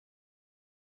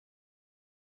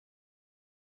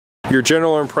Your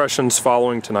general impressions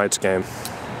following tonight's game?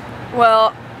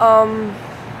 Well,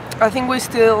 I think we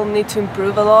still need to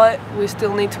improve a lot. We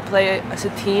still need to play as a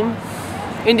team.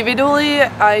 Individually,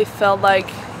 I felt like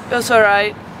it was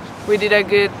alright. We did a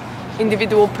good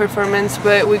individual performance,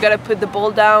 but we gotta put the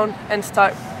ball down and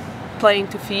start playing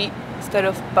to feet instead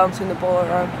of bouncing the ball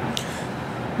around.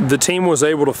 The team was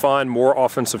able to find more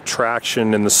offensive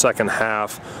traction in the second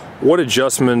half. What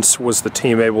adjustments was the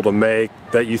team able to make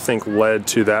that you think led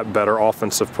to that better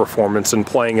offensive performance and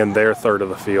playing in their third of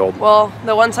the field? Well,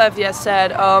 the ones I've just said.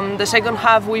 The second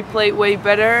half we played way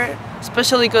better,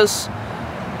 especially because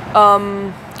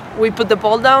we put the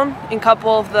ball down in a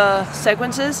couple of the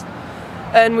sequences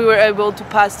and we were able to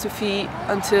pass to feet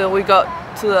until we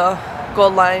got to the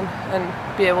goal line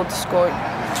and be able to score.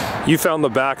 You found the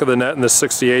back of the net in the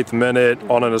 68th minute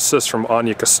on an assist from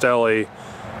Anya Castelli,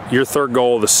 your third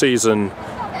goal of the season.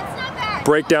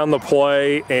 Break down the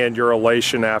play and your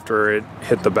elation after it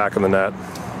hit the back of the net.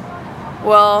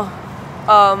 Well,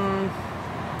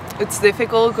 it's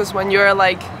difficult because when you're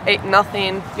like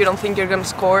 8-0, you don't think you're gonna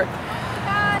score.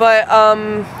 But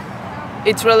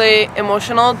it's really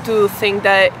emotional to think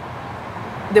that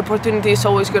the opportunity is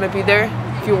always gonna be there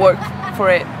if you work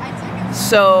for it.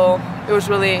 So it was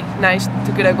really nice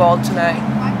to get a goal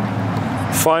tonight.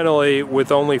 Finally,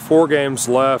 with only 4 games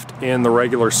left in the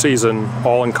regular season,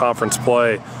 all in conference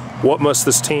play, what must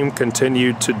this team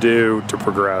continue to do to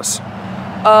progress?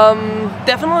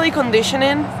 Definitely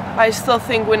conditioning. I still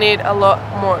think we need a lot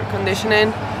more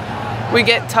conditioning. We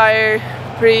get tired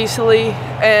pretty easily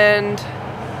and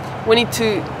we need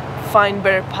to find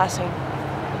better passing.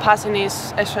 Passing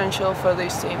is essential for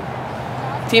this team.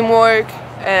 Teamwork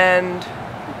and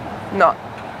not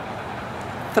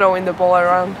throwing the ball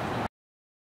around.